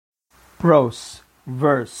Prose,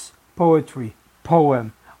 verse, poetry,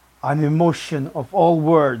 poem, an emotion of all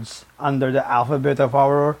words under the alphabet of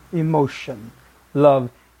our emotion.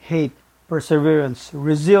 Love, hate, perseverance,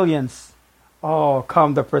 resilience. Oh,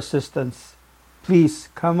 come the persistence. Please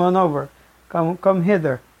come on over. Come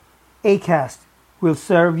hither. Acast will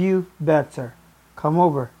serve you better. Come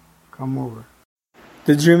over. Come over.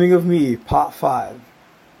 The Dreaming of Me, Part 5.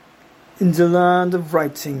 In the land of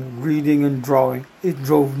writing, reading, and drawing, it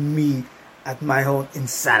drove me at my own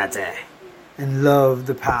insanity, and loved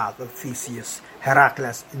the path of Theseus,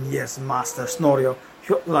 Heracles, and yes, Master Snorio,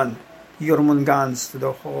 Jutland, Jormungandr to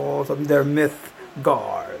the halls of their myth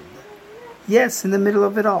guard. Yes, in the middle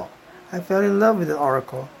of it all, I fell in love with the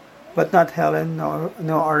oracle, but not Helen nor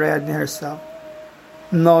Ariadne herself,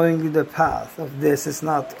 knowing the path of this is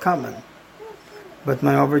not common, but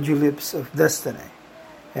my overdue lips of destiny,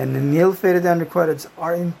 and the ill-fated underquoted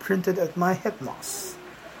are imprinted at my hypnos.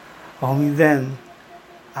 Only then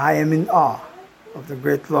I am in awe of the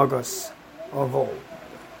great logos of old.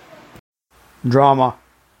 Drama,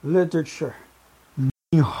 literature,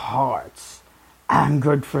 beating hearts,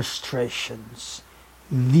 angered frustrations.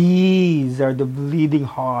 These are the bleeding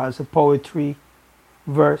hearts of poetry,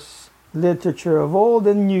 verse, literature of old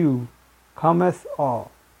and new. Cometh all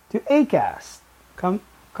to Acast. Come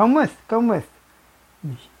with.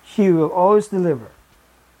 She will always deliver.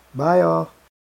 Bye all.